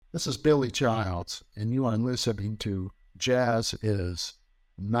This is Billy Childs, and you are listening to Jazz is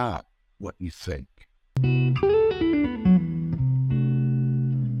Not What You Think.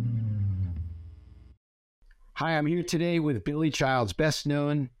 Hi, I'm here today with Billy Childs, best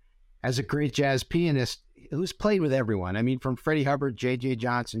known as a great jazz pianist who's played with everyone. I mean, from Freddie Hubbard, J.J.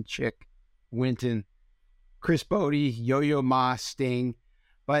 Johnson, Chick, Wynton, Chris Botti, Yo-Yo Ma, Sting.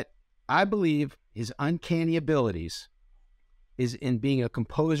 But I believe his uncanny abilities is in being a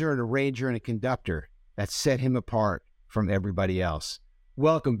composer, an arranger, and a conductor that set him apart from everybody else.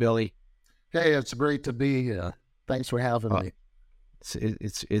 Welcome, Billy. Hey, it's great to be here. Thanks for having me.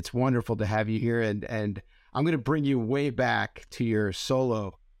 It's wonderful to have you here, and I'm going to bring you way back to your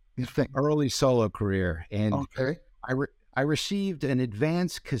early solo career. And okay, I received an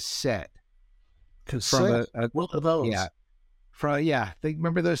advanced cassette. Cassette? What are those? Yeah.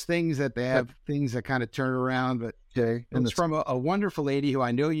 Remember those things that they have things that kind of turn around? But okay, and it's from a wonderful lady who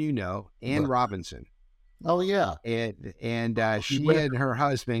I know you know, Anne Robinson. Oh yeah, and she and her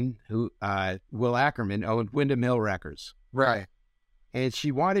husband, who Will Ackerman, owned Windham Hill Records. Right. And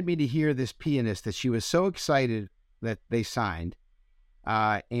she wanted me to hear this pianist that she was so excited that they signed.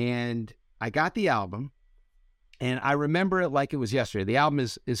 And I got the album, and I remember it like it was yesterday. The album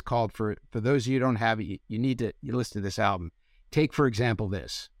is called, for those of you who don't have it, you need to listen to this album. Take, for example,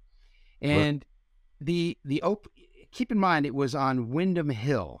 this. And keep in mind, it was on Windham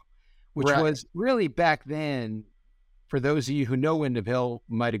Hill, which was really back then, for those of you who know Windham Hill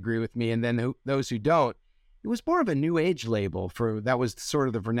might agree with me, and then those who don't, it was more of a new age label that was sort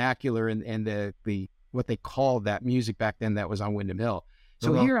of the vernacular and the what they called that music back then that was on Windham Hill.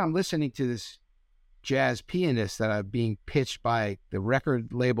 So here I'm listening to this jazz pianist that I'm being pitched by the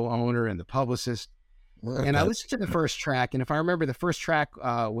record label owner and the publicist. And I listened to the first track, and if I remember, the first track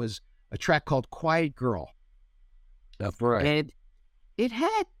was a track called Quiet Girl. That's right. And it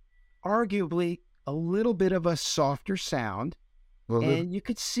had arguably a little bit of a softer sound, and you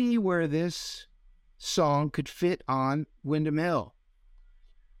could see where this song could fit on Windham Hill.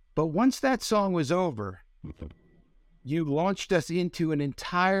 But once that song was over, you launched us into an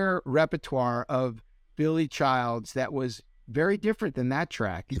entire repertoire of Billy Childs that was very different than that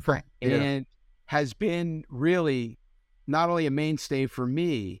track. Right. And has been really not only a mainstay for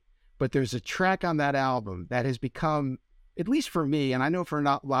me, but there's a track on that album that has become, at least for me, and I know for a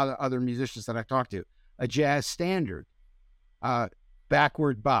lot of other musicians that I've talked to, a jazz standard,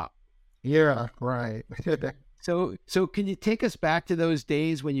 Backward Bop. Yeah, right. So can you take us back to those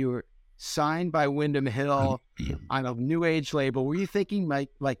days when you were signed by Windham Hill on a new age label? Were you thinking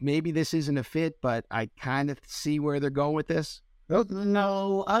like maybe this isn't a fit, but I kind of see where they're going with this?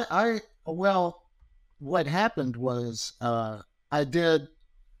 No, well, what happened was I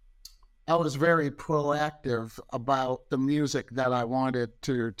was very proactive about the music that I wanted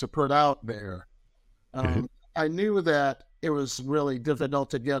to put out there. I knew that it was really difficult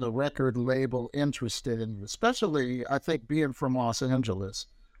to get a record label interested in, especially, I think, being from Los Angeles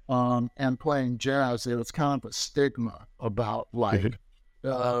and playing jazz. There was kind of a stigma about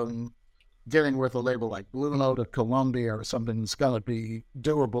getting with a label like Blue Note or Columbia or something that's going to be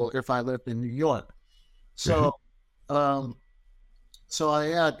doable if I lived in New York. So, so I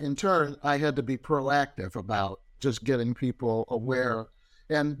had to be proactive about just getting people aware.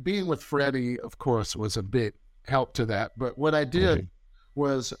 And being with Freddie, of course, was a big help to that. But what I did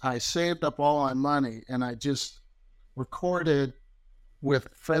was I saved up all my money and I just recorded with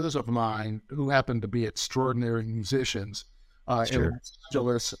friends of mine who happened to be extraordinary musicians in Los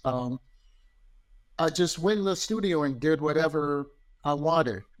Angeles. I just went in the studio and did whatever I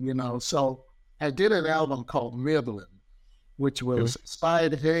wanted, So I did an album called Midland, which was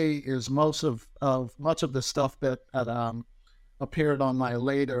Side Hey is much of the stuff that appeared on my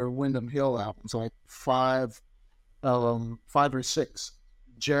later Windham Hill albums, like five or six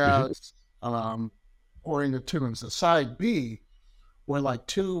jazz oriented tunes. The side B were like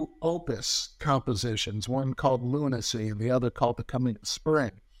two opus compositions, one called Lunacy and the other called The Coming of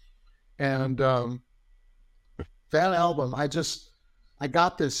Spring. And that album, I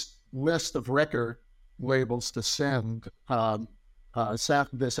got this list of record labels to send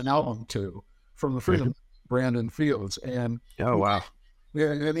this album to from the Freedom Brandon Fields. And oh wow.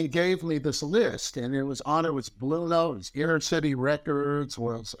 And he gave me this list, and it was Blue Note, it was Inner City Records,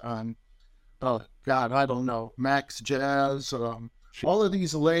 was oh God, I don't know, Max Jazz, all of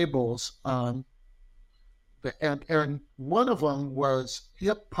these labels, and one of them was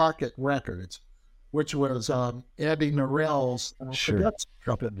Hip Pocket Records, which was Andy Narell's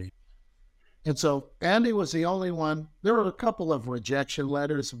company. And so Andy was the only one. There were a couple of rejection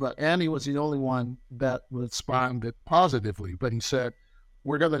letters, but Andy was the only one that responded positively. But he said,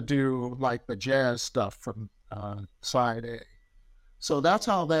 we're going to do like the jazz stuff from side A. So that's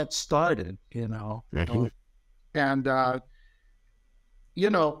how that started, you know. Mm-hmm. And, you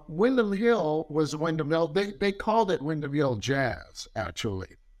know, Windham Hill was Windham Hill. They called it Windham Hill Jazz,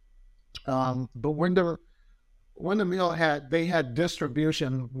 actually. But Windham Hill had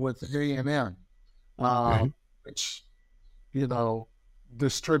distribution with A&M, which, you know,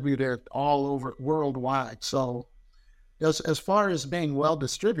 distributed all over worldwide. So as far as being well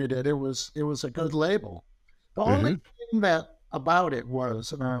distributed, it was a good label. The only thing that about it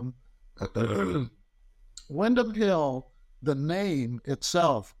was Windham Hill, the name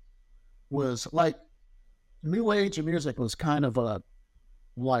itself was like new age music was kind of a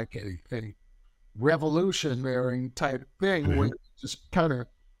revolutionary type thing where it just kind of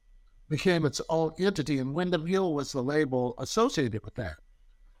became its own entity, and Windham Hill was the label associated with that.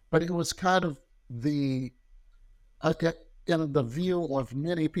 But it was kind of in the view of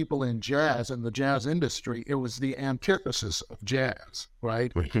many people in jazz, in the jazz industry, it was the antithesis of jazz,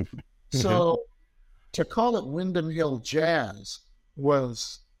 right? So to call it Windham Hill Jazz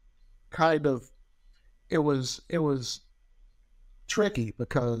was kind of, it was tricky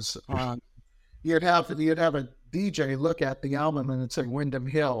because you'd have a DJ look at the album and it'd say Windham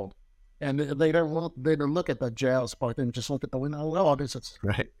Hill, and they don't look at the jazz part, they just look at the Windham Hill. Oh, this is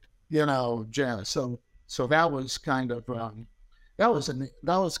right, you know, jazz. So that was kind of that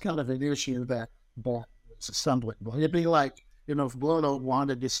was kind of an issue that was stumbling block. It'd be like, you know, if Blue Note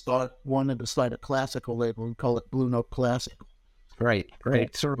wanted to start a classical label and call it Blue Note Classical. Right.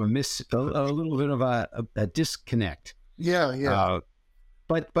 Sort of a little bit of a disconnect. Yeah.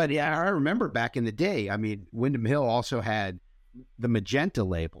 But yeah, I remember back in the day. I mean, Windham Hill also had the Magenta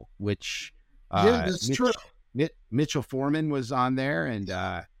label, which that's true. Mitchell Foreman was on there, and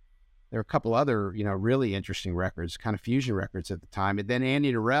there were a couple other, you know, really interesting records, kind of fusion records at the time. And then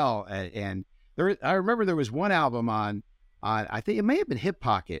Andy Narell, and I remember there was one album on I think it may have been Hip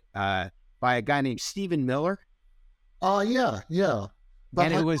Pocket by a guy named Stephen Miller. Oh yeah. But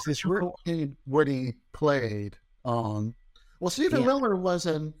and it was this what he played. Well, Stephen Miller was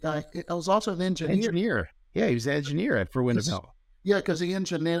also an engineer. Yeah, he was an engineer for Windham Hill. Yeah, because he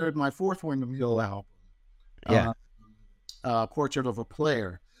engineered my fourth Windham Hill album. Portrait of a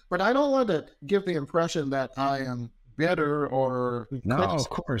Player. But I don't want to give the impression that I am better or no, of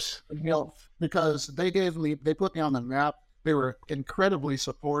course, you know, because they put me on the map. They were incredibly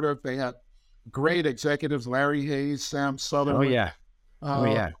supportive. They had great executives: Larry Hayes, Sam Sutherland.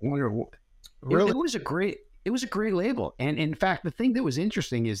 Wonderful. Really, it was a great label. And in fact, the thing that was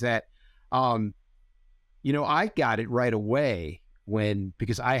interesting is that, you know, I got it right away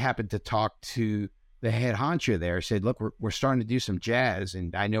because I happened to talk to the head honcho there. Said, look, we're starting to do some jazz,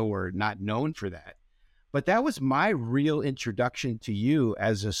 and I know we're not known for that, but that was my real introduction to you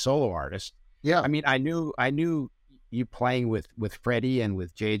as a solo artist. Yeah, I mean, I knew you playing with Freddie and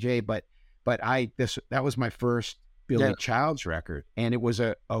with JJ, but that was my first Billy Childs record, and it was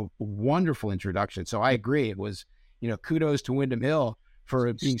a wonderful introduction. So I agree. It was, you know, kudos to Windham Hill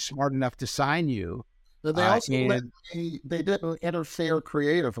for being smart enough to sign you. But they also they didn't interfere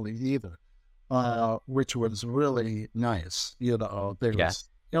creatively either, which was really nice. You know, it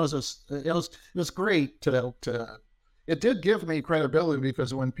was great to. It did give me credibility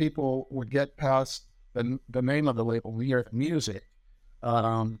because when people would get past the name of the label, we hear the music,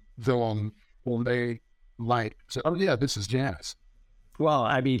 when they say, oh yeah, this is jazz. Well,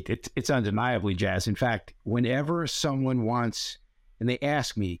 I mean, it's undeniably jazz. In fact, whenever someone wants, and they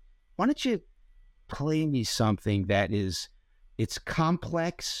ask me, why don't you play me something that it's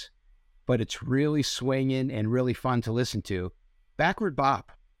complex, but it's really swinging and really fun to listen to, Backward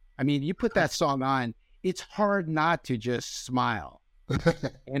Bop. I mean, you put that song on, it's hard not to just smile.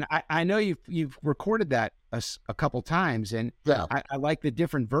 And I know you've recorded that a couple times, and I like the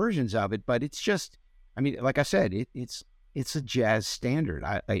different versions of it, but it's just, I mean, like I said, it's a jazz standard.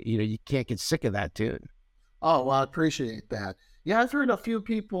 You know, you can't get sick of that tune. Oh, well, I appreciate that. Yeah, I've heard a few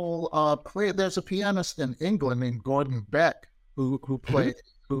people play. There's a pianist in England named Gordon Beck who played,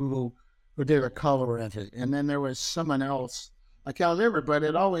 who did a cover of it, and then there was someone else. I can't remember, but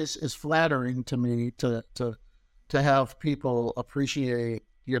it always is flattering to me to have people appreciate,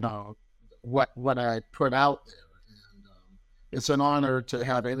 you know, what I put out there. And it's an honor to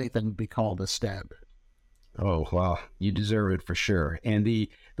have anything be called a standard. Oh, well, you deserve it for sure. And the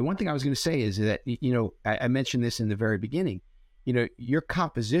one thing I was going to say is that, you know, I mentioned this in the very beginning, you know, your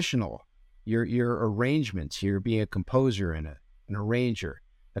compositional, your arrangements, you're being a composer and an arranger,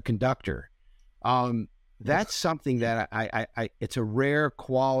 a conductor. That's something that I it's a rare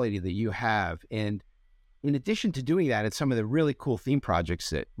quality that you have. And in addition to doing that and some of the really cool theme projects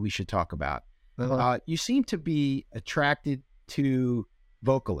that we should talk about, you seem to be attracted to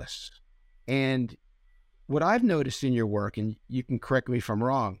vocalists. And what I've noticed in your work, and you can correct me if I'm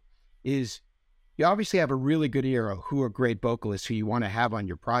wrong, is you obviously have a really good ear of who are great vocalists who you want to have on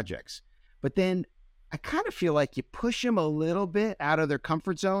your projects. But then I kind of feel like you push them a little bit out of their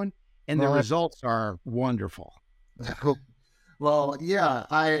comfort zone, and the results are wonderful. Well, yeah,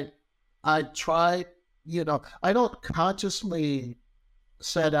 I try, I don't consciously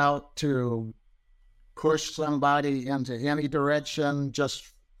set out to push somebody into any direction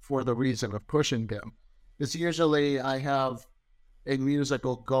just for the reason of pushing them. It's usually I have a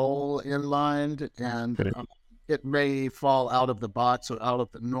musical goal in mind, and it may fall out of the box or out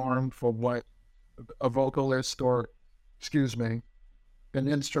of the norm for what a vocalist or, an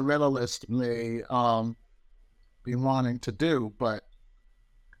instrumentalist may be wanting to do. But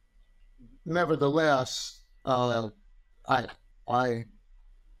nevertheless, I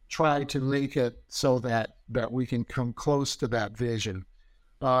try to make it so that we can come close to that vision.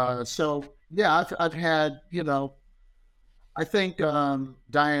 So yeah, I've had, I think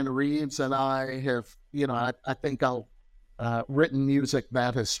Dianne Reeves and I have, I think I'll written music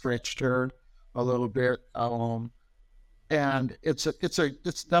that has stretched her a little bit, and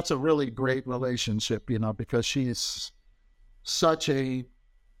that's a really great relationship, because she's such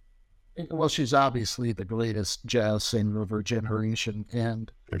she's obviously the greatest jazz singer of her generation,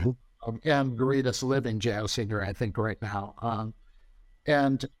 and greatest living jazz singer, I think, right now,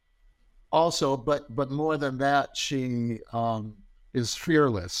 and also, but more than that, she is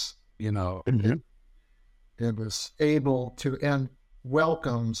fearless, and is able to, and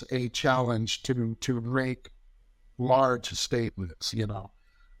welcomes a challenge to make large statements,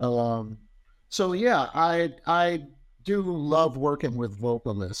 So yeah, I do love working with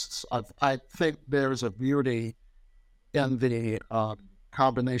vocalists. I think there's a beauty in the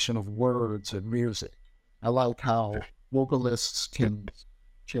combination of words and music. I like how vocalists can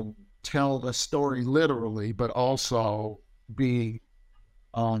tell the story literally, but also be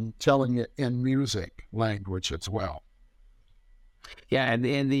telling it in music language as well. Yeah, and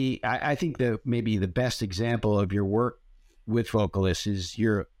I think maybe the best example of your work with vocalists is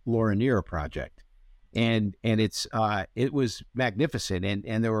your Laura Nyro project, and it was magnificent,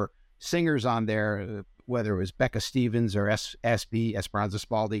 and there were singers on there, whether it was Becca Stevens or SB Esperanza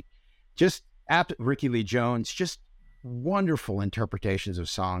Spalding, just Ricky Lee Jones, just wonderful interpretations of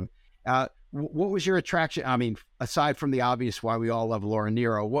song. What was your attraction? I mean, aside from the obvious why we all love Laura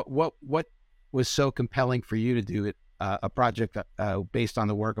Nyro, what was so compelling for you to do it? A project based on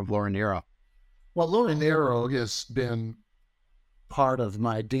the work of Laura Nyro? Well, Laura Nyro has been part of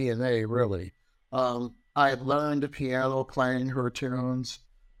my DNA, really. I learned piano playing her tunes.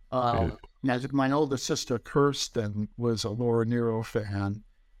 My older sister, Kirsten, was a Laura Nyro fan.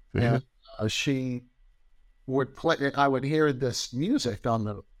 And she would play, I would hear this music on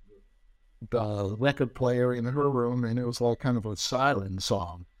the record player in her room, and it was like kind of a silent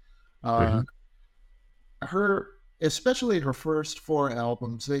song. Especially her first 4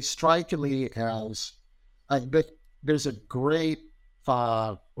 albums, they strike me as, there's a great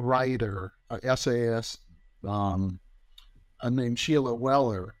writer, essayist, named Sheila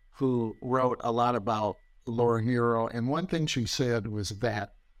Weller, who wrote a lot about Laura Nyro. And one thing she said was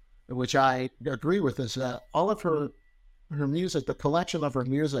that, which I agree with, is that all of her music, the collection of her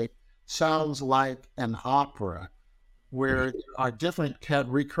music, sounds like an opera where there are different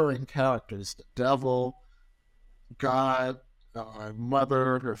recurring characters: the devil, God,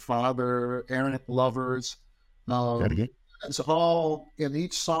 mother, her father, errant lovers. It's all in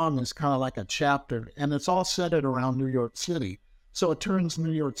each song is kind of like a chapter, and it's all centered around New York City. So it turns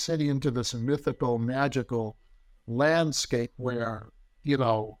New York City into this mythical, magical landscape where,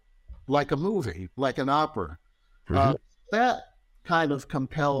 like a movie, like an opera. That kind of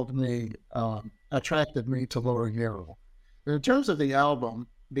compelled me, attracted me to Laura Nyro. In terms of the album,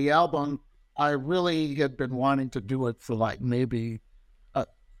 I really had been wanting to do it for like maybe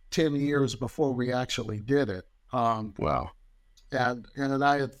 10 years before we actually did it. Wow. And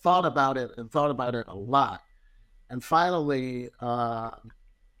I had thought about it a lot. And finally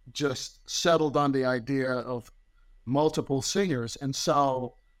just settled on the idea of multiple singers. And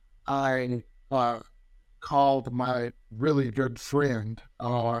so I called my really good friend,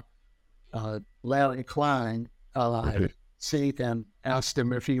 Larry Klein, and asked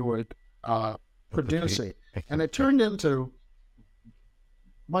him if he would produce it. And it turned into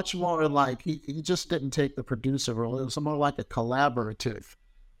much more like he just didn't take the producer role. It was more like a collaborative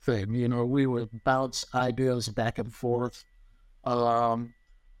thing. We would bounce ideas back and forth,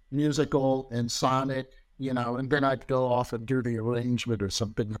 musical and sonic, and then I'd go off and do the arrangement or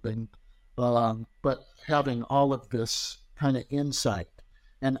something. But having all of this kind of insight.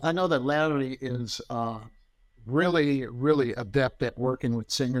 And I know that Larry is really, really adept at working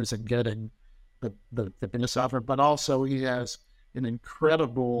with singers and getting the business offer, but also he has an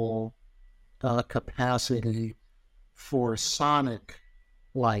incredible capacity for sonic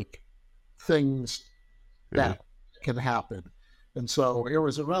like things that can happen. And so it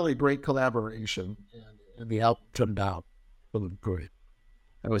was a really great collaboration, and the album turned out really great.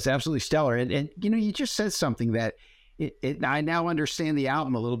 It was absolutely stellar. And you just said something that I now understand the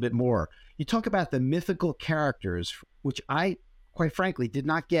album a little bit more. You talk about the mythical characters, which I, quite frankly, did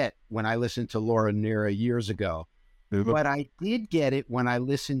not get when I listened to Laura Nyro years ago. Mm-hmm. But I did get it when I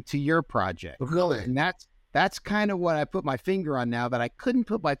listened to your project. Really? And that's kind of what I put my finger on now that I couldn't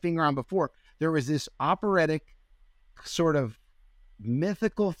put my finger on before. There was this operatic sort of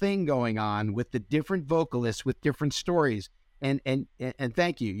mythical thing going on with the different vocalists with different stories. And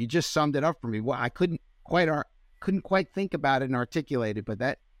thank you. You just summed it up for me. Well, I couldn't quite think about it and articulate it, but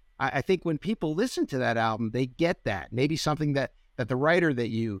that I think when people listen to that album, they get that. Maybe something that the writer that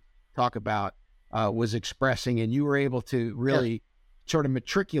you talk about was expressing, and you were able to really sort of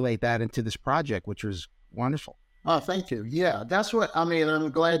matriculate that into this project, which was wonderful. Oh, thank you. Yeah, that's what I mean.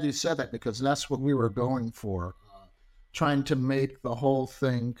 I'm glad you said that, because that's what we were going for. Trying to make the whole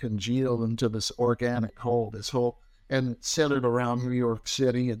thing congeal into this organic whole, and centered around New York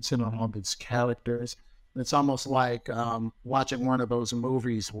City and centered on these characters. It's almost like watching one of those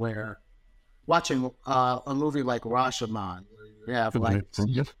movies watching a movie like Rashomon, where you have like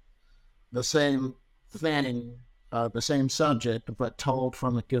the same thing, the same subject, but told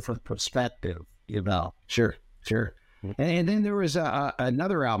from a different perspective, Sure. And then there was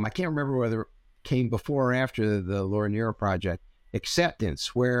another album. I can't remember whether it came before or after the Laura Nyro project,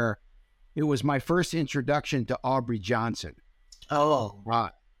 Acceptance, where it was my first introduction to Aubrey Johnson. Oh,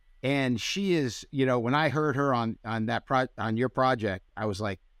 right. And she is, when I heard her on your project, I was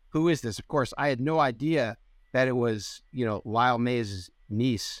like, who is this? Of course, I had no idea that it was, Lyle Mays'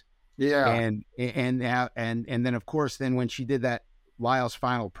 niece. Yeah. And then of course, when she did that Lyle's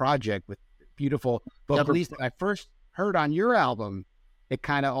final project with beautiful vocals that I first heard on your album, it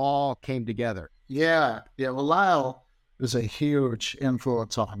kind of all came together. Yeah. Well, Lyle was a huge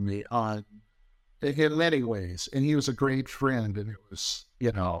influence on me in many ways. And he was a great friend, and it was,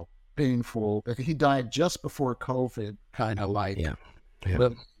 painful. He died just before COVID, kind of like,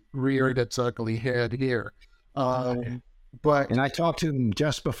 but reared its ugly head here. And I talked to him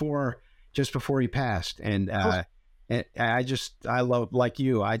just before he passed. And I love, like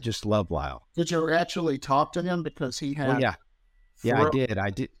you, I just love Lyle. Did you actually talk to him? Because he had... Yeah, I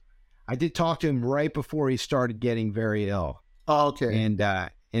did. I did talk to him right before he started getting very ill. Oh, okay. And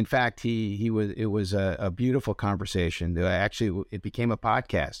in fact, it was a beautiful conversation. Actually, it became a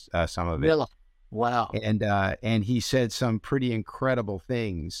podcast, some of it. Really? Wow. And he said some pretty incredible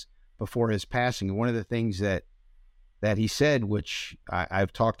things before his passing. And one of the things that he said, which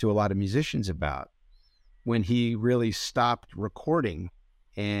I've talked to a lot of musicians about, when he really stopped recording,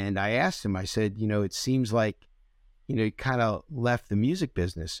 and I asked him, I said, it seems like, he kind of left the music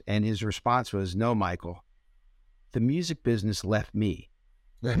business. And his response was, no, Michael, the music business left me.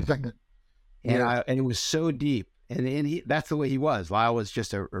 And it was so deep. And that's the way he was. Lyle was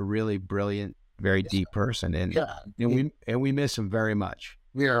just a really brilliant, very deep person. And we miss him very much.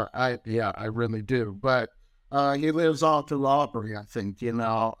 Yeah, I really do. But he lives on through Aubrey, I think,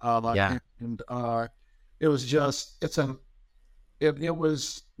 And it was just, it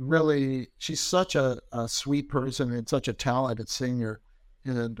was really, she's such a sweet person and such a talented singer,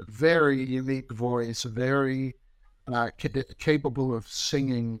 and very unique voice, very capable of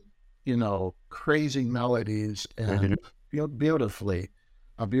singing, crazy melodies, and beautifully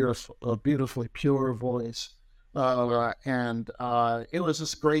pure voice. And it was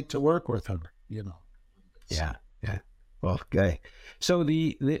just great to work with her, Yeah. Well, okay. So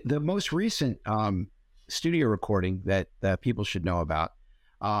the most recent studio recording that people should know about,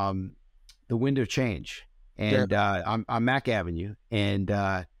 The Wind of Change, and on Mack Avenue, and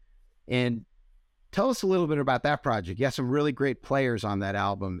tell us a little bit about that project. You have some really great players on that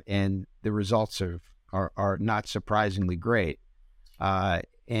album, and the results are not surprisingly great. And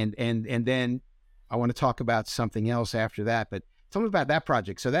then I want to talk about something else after that, but tell me about that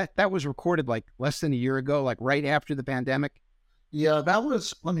project. So that was recorded like less than a year ago, like right after the pandemic. Yeah, that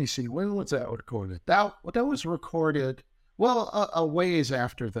was, let me see, when was that recorded? That was recorded, a ways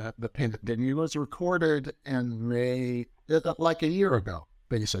after the pandemic. It was recorded in May, like a year ago,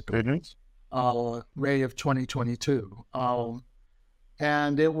 basically. May of 2022.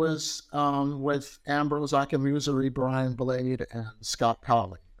 And it was with Ambrose Akinmusire, Brian Blade, and Scott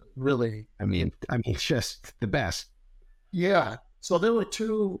Colley. Really, I mean, just the best. yeah. So there were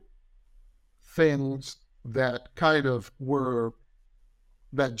two things that kind of were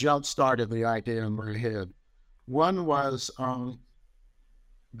that jump started the idea in my head. One was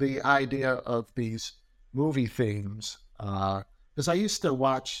the idea of these movie themes, because I used to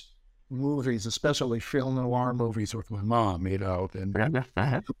watch movies, especially film noir movies, with my mom, you know, and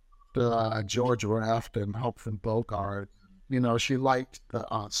George Raft and Humphrey Bogart. You know, she liked the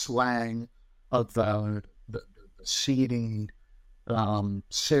slang of the seedy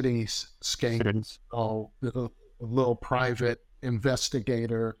cityscapes. Oh, the little private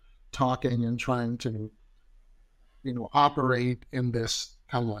investigator talking and trying to, you know, operate in this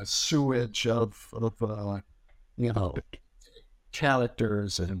kind of sewage of you know,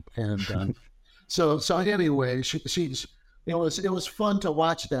 characters and so anyway, she's it was fun to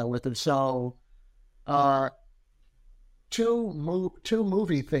watch that with her. So two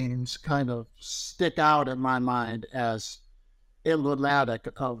movie themes kind of stick out in my mind as emblematic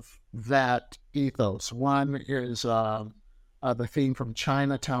of that ethos. One is the theme from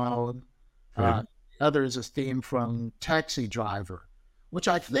Chinatown. Other is a theme from Taxi Driver, which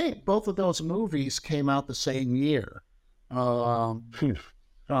I think both of those movies came out the same year.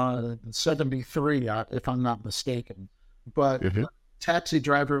 73, if I'm not mistaken. But Taxi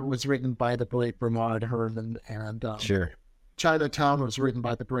Driver was written by the great Bernard Herrmann, and Sure. Chinatown was written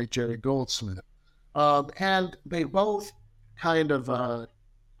by the great Jerry Goldsmith. And they both kind of,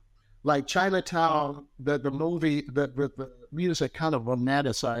 like Chinatown, the movie, the music kind of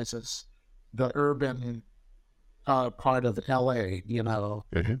romanticizes the urban part of LA, you know,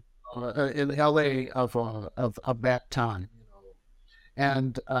 in LA of that time, you know.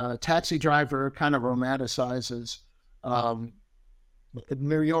 And Taxi Driver kind of romanticizes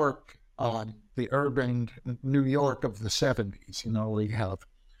New York, the urban New York of the 70s. You know, we have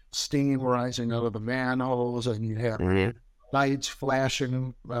steam rising out of the manholes, and you have lights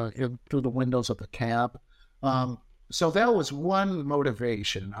flashing through the windows of the cab. So that was one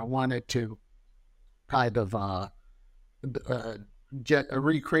motivation. I wanted to kind of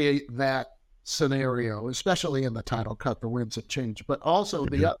recreate that scenario, especially in the title cut, The Winds Have Changed. But also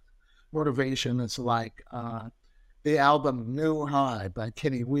the other motivation is like the album New High by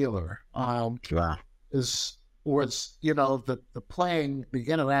Kenny Wheeler. Was, you know, the playing, the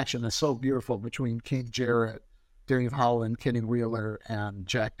interaction is so beautiful between King Jarrett, Dave Holland, Kenny Wheeler, and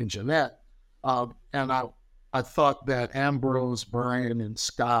Jack and Jeanette. And I thought that Ambrose, Brian, and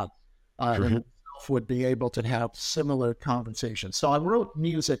Scott would be able to have similar conversations. So I wrote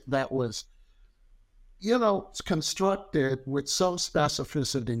music that was, you know, constructed with some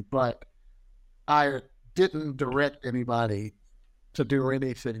specificity, but I didn't direct anybody to do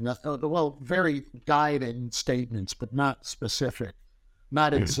anything. Well, very guiding statements, but not specific,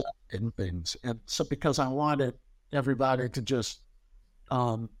 not exact in things. And so because I wanted everybody to just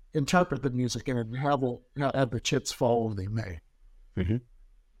interpret the music and have the chips fall where they may.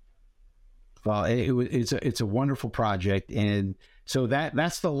 Well, it's a wonderful project, and so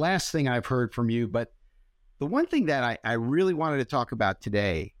that's the last thing I've heard from you. But the one thing that I really wanted to talk about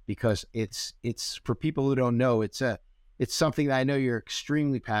today, because it's for people who don't know, it's something that I know you're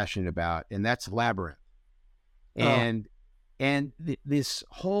extremely passionate about, and that's Labyrinth. And this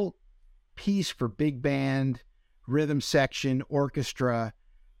whole piece for big band, rhythm section, orchestra,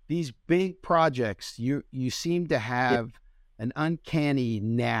 these big projects, you seem to have an uncanny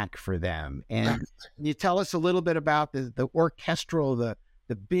knack for them. And can you tell us a little bit about the orchestral, the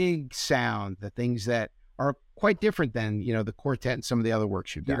big sound, the things that are quite different than, you know, the quartet and some of the other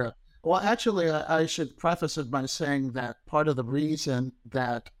works you've done? Yeah. Well, actually, I should preface it by saying that part of the reason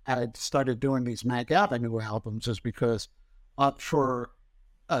that I started doing these Mac Avenue albums is because for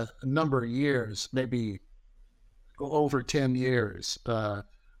a number of years, maybe over 10 years,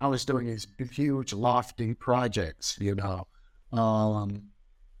 I was doing these huge, lofty projects, you know.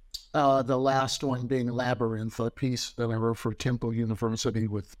 The last one being Labyrinth, a piece that I wrote for Temple University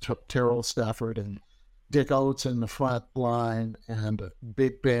with Terrell Stafford and Dick Oates in the front line, and a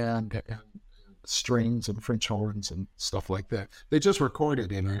big band and strings and French horns and stuff like that. They just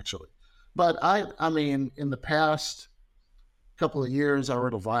recorded it, actually. But I mean, in the past couple of years, I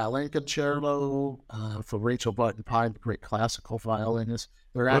wrote a violin concerto for Rachel Barton Pine, the great classical violinist.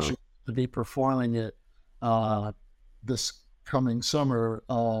 They're actually going to be performing it this coming summer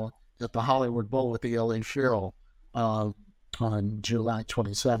at the Hollywood Bowl with the LA Phil on July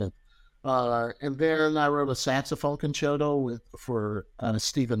 27th. And then I wrote a saxophone concerto for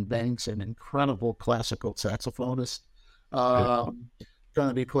Stephen Banks, an incredible classical saxophonist. Going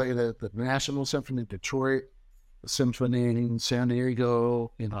to be played at the National Symphony in Detroit, the Symphony in San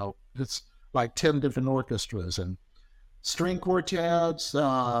Diego. It's like 10 different orchestras and string quartets,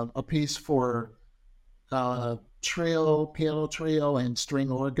 a piece for trio, piano trio, and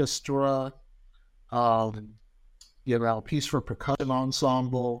string orchestra. A piece for percussion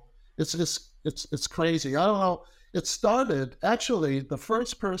ensemble. It's crazy. I don't know. It started, actually, the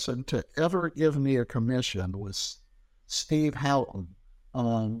first person to ever give me a commission was Steve Houghton,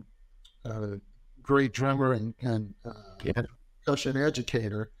 a great drummer and percussion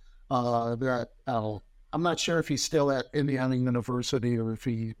educator. I'm not sure if he's still at Indiana University or if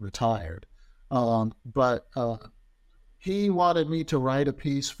he retired. But he wanted me to write a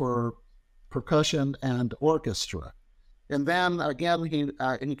piece for percussion and orchestra. And then again, he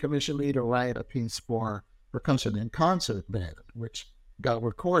commissioned me to write a piece for percussion and concert band, which got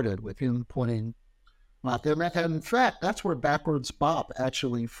recorded with him playing. And in fact, that's where Backwards Bop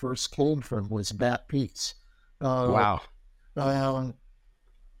actually first came from, was that piece. Wow. So,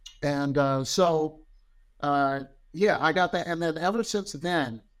 I got that. And then ever since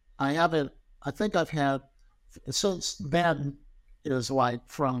then, I think I've had, since then is like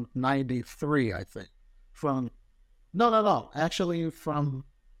from 93, I think.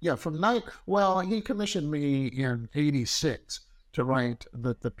 He commissioned me in 86 to write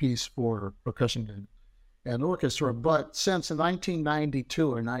the piece for percussion and orchestra. But since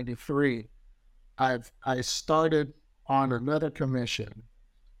 1992 or 93, I started on another commission,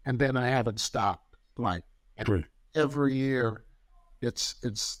 and then I haven't stopped. Like every year, it's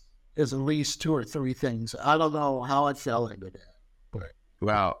at least 2 or 3 things. I don't know how I fell into that, but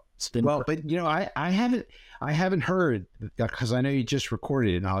wow. Well, but I haven't heard, because I know you just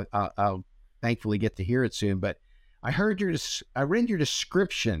recorded it, and I'll thankfully get to hear it soon. But I read your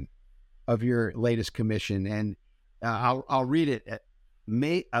description of your latest commission, and I'll read it.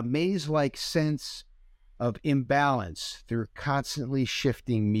 A maze-like sense of imbalance through constantly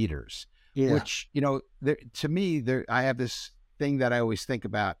shifting meters. Yeah. Which to me, I have this thing that I always think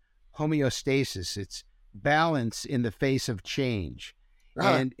about: homeostasis. It's balance in the face of change.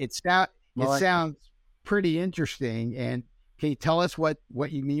 And it sounds pretty interesting. And can you tell us what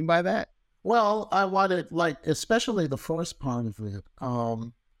you mean by that? Well, I wanted, especially the first part of it.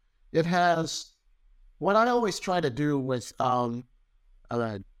 It has, what I always try to do with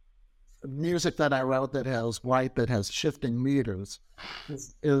music that I wrote that has shifting meters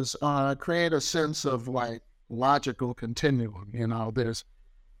is create a sense of logical continuum.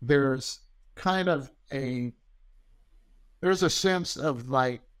 There's kind of there's a sense of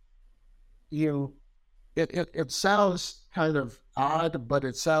it sounds kind of odd, but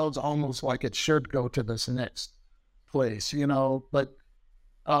it sounds almost like it should go to this next place, but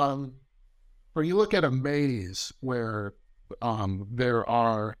or you look at a maze where there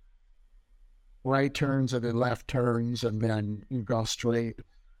are right turns and then left turns and then you go straight.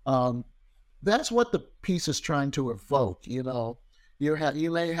 That's what the piece is trying to evoke, You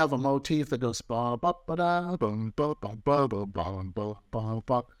may have a motif that goes ba ba ba da bum ba ba ba ba ba ba ba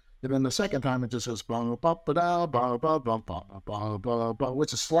ba, and then the second time it just goes ba ba ba da ba ba ba ba ba ba ba,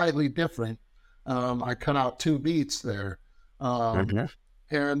 which is slightly different. I cut out 2 beats there, but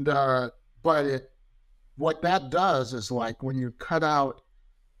what that does is when you cut out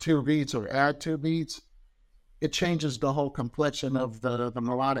 2 beats or add 2 beats, it changes the whole complexion of the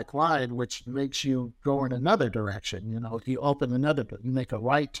melodic line, which makes you go in another direction. If you open you make a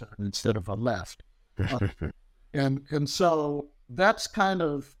right turn instead of a left. And so that's kind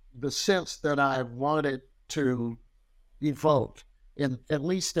of the sense that I wanted to evoke, at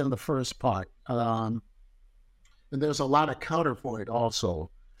least in the first part. And there's a lot of counterpoint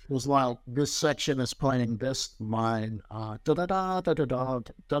also. It was this section is playing this line, da-da-da, da-da-da,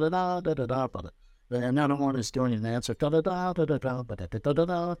 da-da-da, da-da-da, and another one is doing an answer.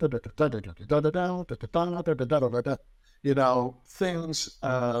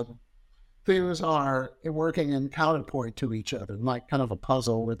 Things are working in counterpoint to each other, like kind of a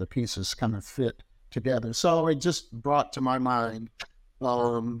puzzle where the pieces kind of fit together. So it just brought to my mind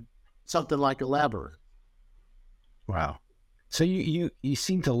something like a labyrinth. Wow. So you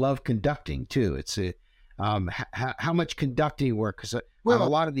seem to love conducting too. It's how much conducting work? Because on a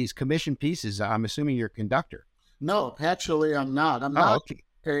lot of these commission pieces, I'm assuming you're a conductor. No, actually, I'm not.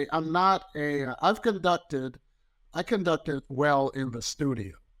 I conducted well in the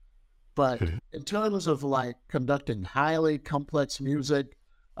studio, but in terms of conducting highly complex music,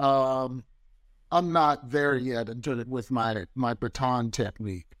 I'm not there yet with my baton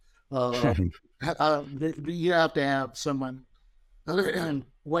technique. You have to have someone. And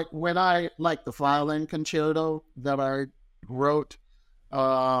when I the violin concerto that I wrote,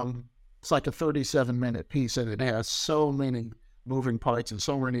 it's like a 37-minute piece, and it has so many moving parts and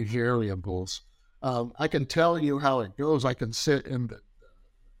so many variables. I can tell you how it goes. I can sit in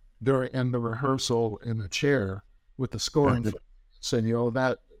the rehearsal in a chair with the scoring, saying,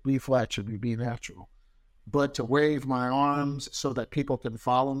 that B flat should be B natural. But to wave my arms so that people can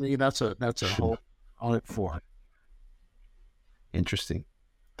follow me, that's a whole art form. Interesting.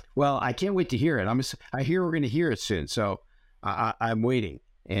 Well, I can't wait to hear it. I hear we're going to hear it soon, so I'm waiting,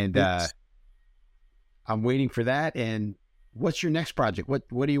 and I'm waiting for that. And what's your next project? What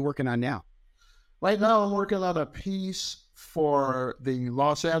are you working on now? Right now, I'm working on a piece for the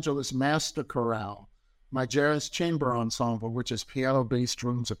Los Angeles Master Chorale, my jazz chamber ensemble, which is piano, bass,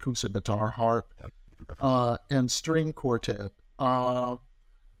 drums, acoustic guitar, harp, and string quartet, and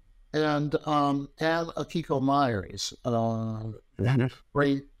Akiko Myers,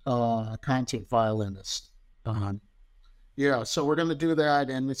 great concert violinist. So we're going to do that,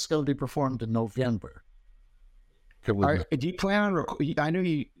 and it's going to be performed in November. Do you plan on? I know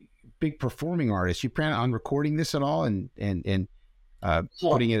you big performing artist. You plan on recording this at all and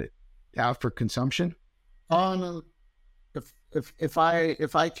putting it out for consumption? If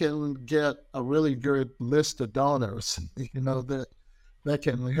I can get a really good list of donors, that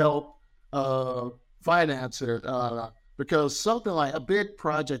can help finance it, because something like a big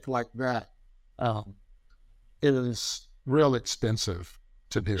project like that is real expensive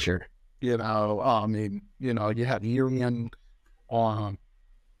to do. Sure. You have union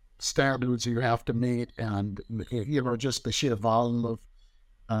standards you have to meet, and just the sheer volume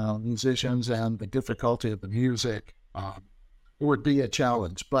of musicians and the difficulty of the music. It would be a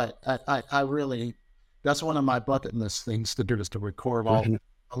challenge, but I really, that's one of my bucket list things to do, is to record a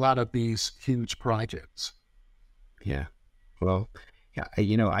lot of these huge projects. Yeah. Well, yeah,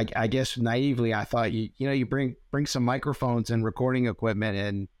 I guess naively I thought you bring some microphones and recording equipment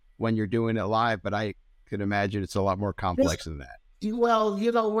and when you're doing it live, but I could imagine it's a lot more complex than that. Well,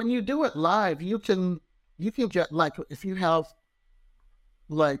 when you do it live, you can get, like, if you have,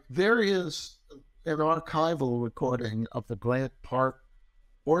 like, there is an archival recording of the Grant Park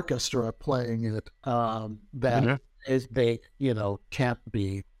Orchestra playing it, that is, they, can't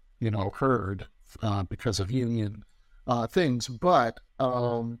be, heard, because of union, things. But,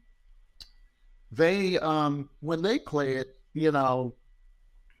 they, when they play it,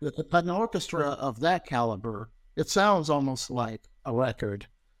 an orchestra of that caliber, it sounds almost like a record.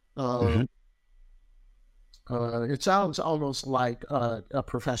 It sounds almost like a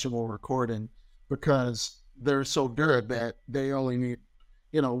professional recording, because they're so good that they only need,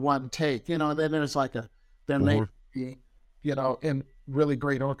 one take. Then there's there may be, in really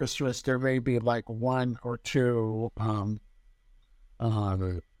great orchestras, there may be like one or two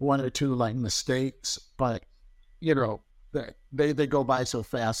like mistakes, but they go by so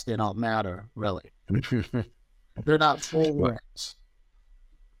fast they don't matter, really. They're not full works.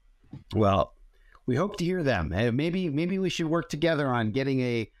 Well, we hope to hear them. Maybe we should work together on getting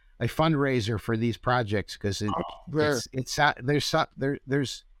a fundraiser for these projects, because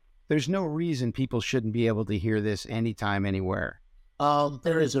there's no reason people shouldn't be able to hear this anytime, anywhere.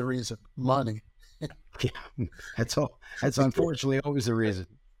 There is a reason: money. Yeah, that's all. That's unfortunately always the reason.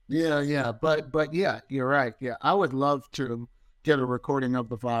 Yeah, but yeah, you're right. Yeah, I would love to get a recording of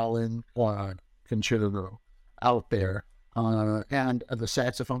the violin concerto out there, and the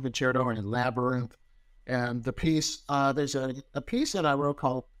saxophone concerto and Labyrinth, and the piece. There's a piece that I wrote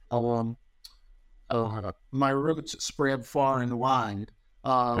called "My Roots Spread Far and Wide,"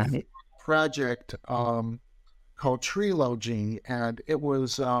 project called Trilogy, and it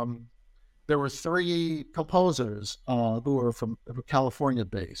was. There were three composers who were from California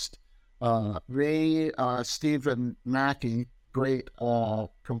based. Stephen Mackey, great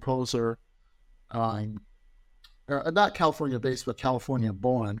composer, not California based, but California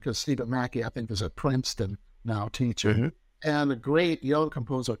born, because Stephen Mackey, I think, is at Princeton now teaching. And a great young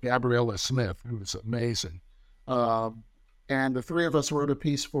composer, Gabriella Smith, who's amazing. And the three of us wrote a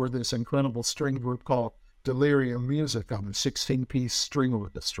piece for this incredible string group called Delirium Music on a 16-piece string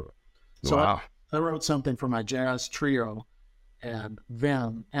orchestra. So wow. I wrote something for my jazz trio and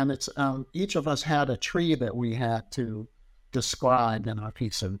them, and it's each of us had a tree that we had to describe in our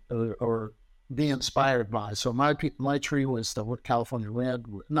piece or be inspired by. So my tree was the California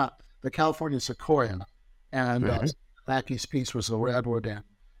redwood, not the California sequoia, and Mackey's piece was the redwood,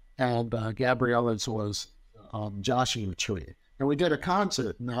 and Gabriella's was Joshua tree. And we did a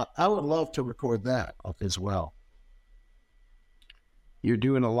concert. Now I would love to record that as well. You're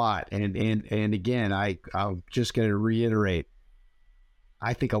doing a lot. And again, I'm just going to reiterate,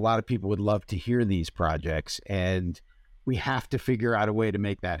 I think a lot of people would love to hear these projects. And we have to figure out a way to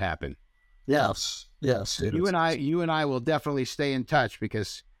make that happen. Yes. You and I will definitely stay in touch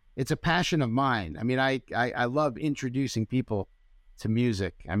because it's a passion of mine. I mean, I love introducing people to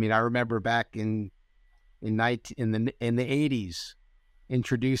music. I mean, I remember back in the 80s,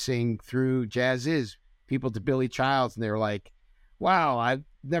 introducing through Jazz Is people to Billy Childs, and they were like, "Wow, I've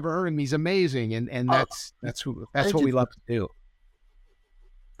never heard him. He's amazing." And that's what we love to do.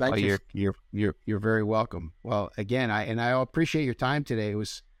 Thank you. You're very welcome. Well, again, I appreciate your time today. It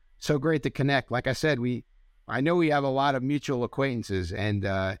was so great to connect. Like I said, I know we have a lot of mutual acquaintances, and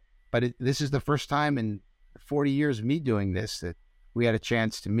but this is the first time in 40 years of me doing this that we had a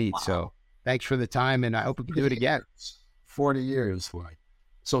chance to meet. Wow. So thanks for the time, and I hope we can do it again. 40 years, like.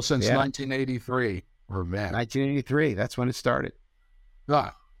 So since 1983, we're back. 1983, that's when it started.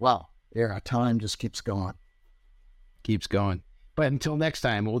 Ah, wow. Yeah, time just keeps going. Keeps going. But until next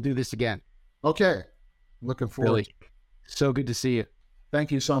time, we'll do this again. Okay. Looking forward. Really, so good to see you.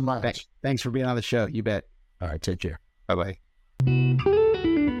 Thank you so much. Thanks for being on the show. You bet. All right, take care. Bye-bye.